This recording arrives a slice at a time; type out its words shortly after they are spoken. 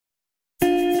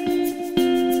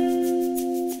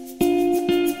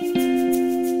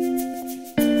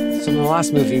So in the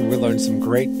last movie, we learned some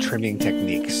great trimming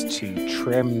techniques to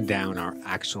trim down our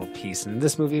actual piece. And in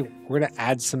this movie, we're going to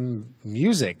add some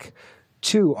music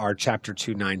to our Chapter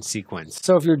 2.9 sequence.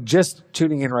 So if you're just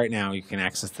tuning in right now, you can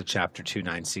access the Chapter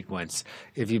 2.9 sequence.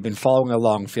 If you've been following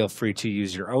along, feel free to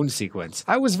use your own sequence.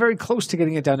 I was very close to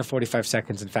getting it down to 45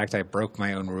 seconds. In fact, I broke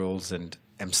my own rules and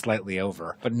am slightly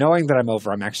over. But knowing that I'm over,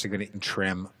 I'm actually going to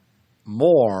trim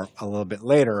more a little bit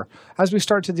later as we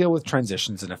start to deal with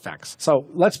transitions and effects. So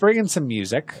let's bring in some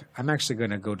music. I'm actually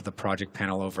going to go to the project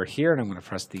panel over here and I'm going to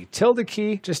press the tilde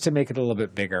key just to make it a little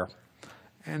bit bigger.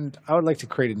 And I would like to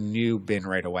create a new bin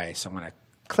right away. So I'm going to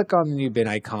click on the new bin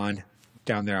icon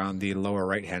down there on the lower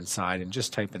right hand side and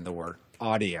just type in the word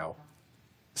audio.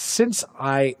 Since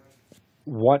I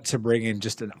want to bring in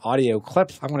just an audio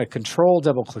clip, I'm going to control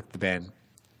double click the bin.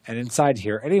 And inside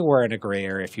here, anywhere in a gray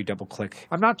area, if you double click,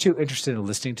 I'm not too interested in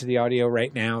listening to the audio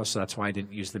right now, so that's why I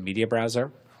didn't use the media browser.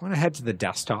 I'm going to head to the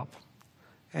desktop.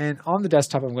 And on the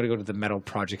desktop, I'm going to go to the Mettle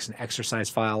projects and exercise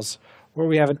files where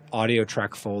we have an audio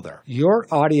track folder. Your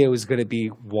audio is going to be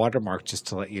watermarked, just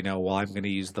to let you know, while I'm going to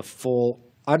use the full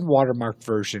unwatermarked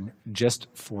version just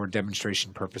for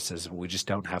demonstration purposes. We just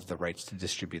don't have the rights to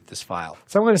distribute this file.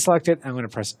 So I'm going to select it. I'm going to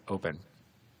press open.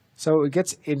 So it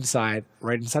gets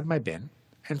right inside my bin.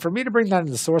 And for me to bring that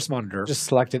in the source monitor, just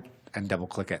select it and double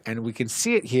click it. And we can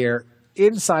see it here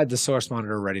inside the source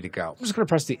monitor ready to go. I'm just going to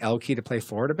press the L key to play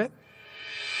forward a bit.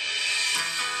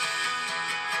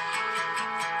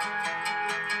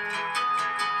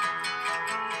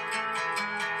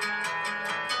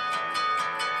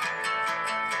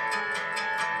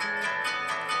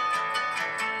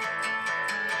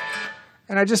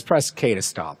 And I just press K to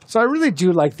stop. So I really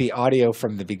do like the audio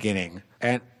from the beginning.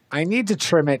 And I need to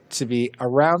trim it to be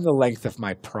around the length of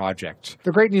my project.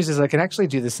 The great news is I can actually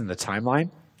do this in the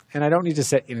timeline, and I don't need to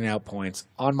set in and out points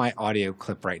on my audio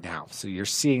clip right now. So you're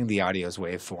seeing the audio's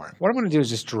waveform. What I'm going to do is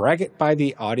just drag it by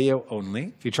the audio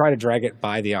only. If you try to drag it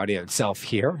by the audio itself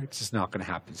here, it's just not going to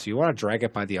happen. So you want to drag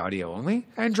it by the audio only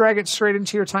and drag it straight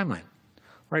into your timeline.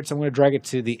 Right, so I'm going to drag it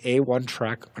to the A1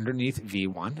 track underneath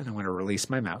V1, and I'm going to release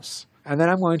my mouse. And then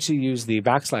I'm going to use the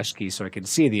 / key so I can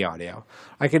see the audio.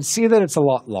 I can see that it's a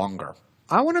lot longer.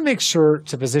 I want to make sure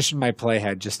to position my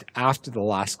playhead just after the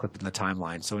last clip in the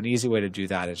timeline. So an easy way to do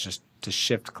that is just to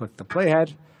shift click the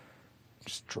playhead,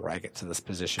 just drag it to this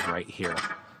position right here,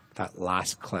 that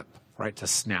last clip, right, to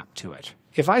snap to it.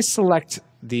 If I select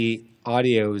the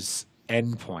audio's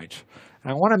endpoint,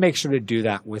 and I want to make sure to do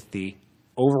that with the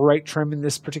overwrite trim in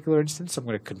this particular instance, I'm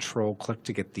going to control click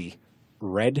to get the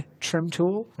red trim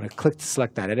tool. I'm going to click to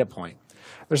select that edit point.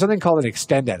 There's something called an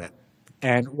extend edit.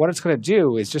 And what it's going to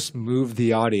do is just move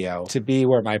the audio to be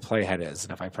where my playhead is.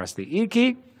 And if I press the E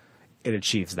key, it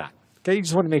achieves that. Okay, you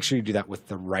just want to make sure you do that with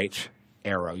the right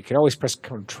arrow. You can always press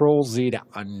Control Z to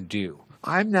undo.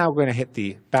 I'm now going to hit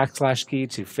the / key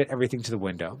to fit everything to the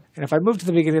window. And if I move to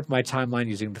the beginning of my timeline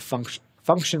using the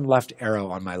function left arrow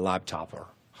on my laptop or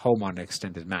home on an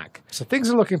extended Mac. So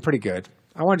things are looking pretty good.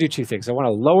 I want to do two things. I want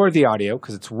to lower the audio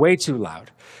because it's way too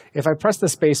loud. If I press the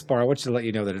space bar, I want you to let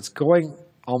you know that it's going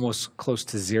almost close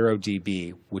to 0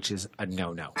 dB, which is a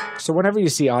no-no. So whenever you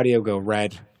see audio go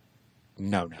red,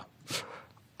 no-no.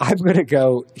 I'm going to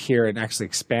go here and actually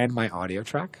expand my audio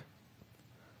track.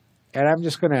 And I'm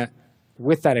just going to,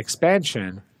 with that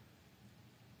expansion,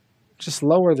 just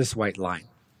lower this white line.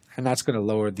 And that's going to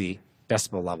lower the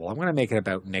decibel level. I'm going to make it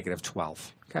about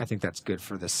 -12. Okay, I think that's good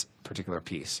for this particular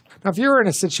piece. Now, if you're in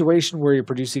a situation where you're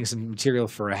producing some material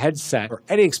for a headset or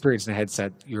any experience in a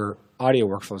headset, your audio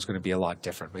workflow is going to be a lot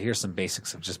different. But here's some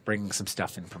basics of just bringing some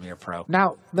stuff in Premiere Pro.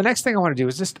 Now, the next thing I want to do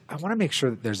is I want to make sure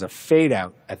that there's a fade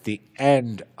out at the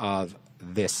end of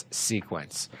this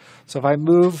sequence. So if I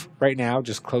move right now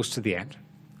just close to the end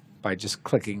by just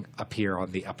clicking up here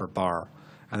on the upper bar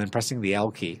and then pressing the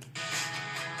L key,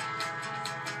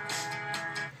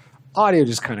 audio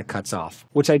just kind of cuts off,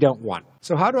 which I don't want.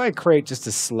 So how do I create just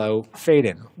a slow fade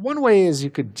in? One way is you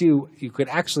could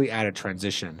actually add a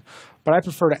transition, but I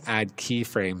prefer to add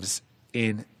keyframes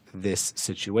in this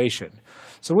situation.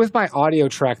 So with my audio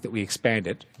track that we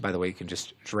expanded, by the way, you can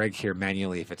just drag here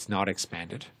manually if it's not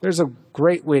expanded. There's a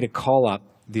great way to call up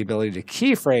the ability to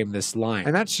keyframe this line,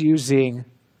 and that's using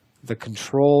the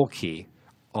Control key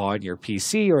on your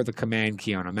PC or the Command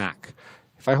key on a Mac.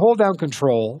 If I hold down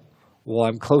Control while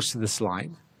I'm close to this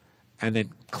line, and then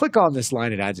click on this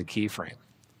line, it adds a keyframe.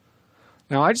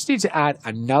 Now I just need to add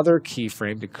another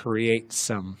keyframe to create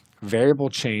some variable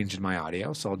change in my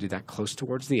audio, so I'll do that close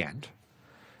towards the end.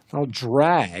 I'll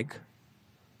drag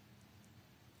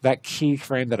that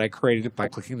keyframe that I created by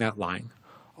clicking that line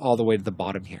all the way to the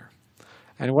bottom here.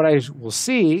 And what I will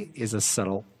see is a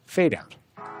subtle fade out.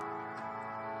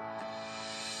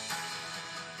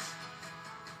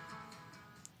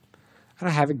 and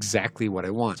I have exactly what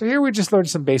I want. So here we just learned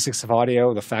some basics of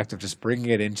audio, the fact of just bringing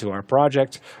it into our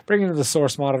project, bringing it to the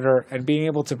source monitor, and being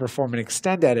able to perform an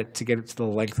extend edit to get it to the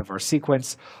length of our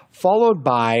sequence, followed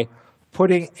by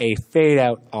putting a fade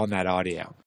out on that audio.